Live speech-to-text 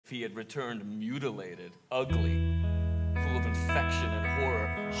he had returned mutilated, ugly, full of infection and horror,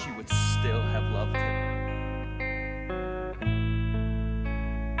 she would still have loved him.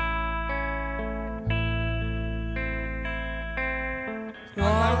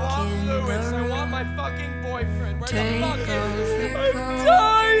 I want Lewis. I want my fucking boyfriend. Where the fuck is he? I'm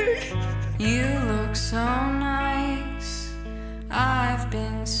dying. You look so nice. I've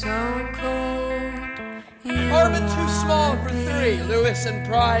been so cold. Apartment too small for 3. Lewis and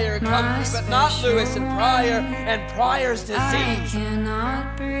Pryor comfy, but not Lewis and Pryor and Pryor's disease. I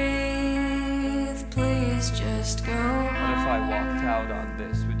cannot breathe. Please just go home. What if I walked out on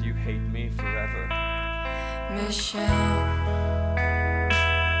this? Would you hate me forever? Michelle.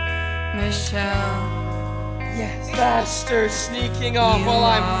 Yes. Bastard sneaking off while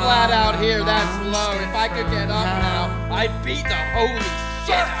I'm flat out here. That's low. If I could get up now, I'd beat the holy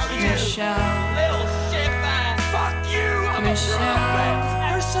shit out of you. Little shitbag. Fuck you. I'm a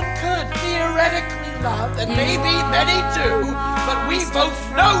grown-up. Person could theoretically love, and maybe many do, but we both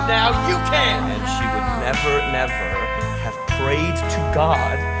know now you can. And she would never have prayed to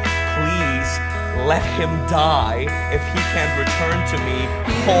God, please let him die if he can return to me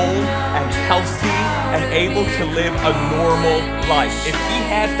whole and healthy and able to live a normal life. If he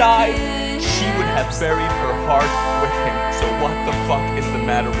had died, she would have buried her heart with him. So what the fuck is the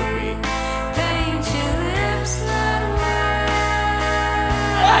matter with me?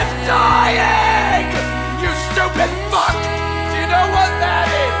 I'm dying! You stupid fuck! Do you know what that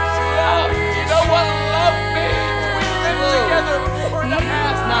is? Love! Do you know what love means? We've been together 4.5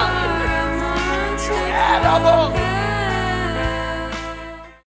 years. Animal!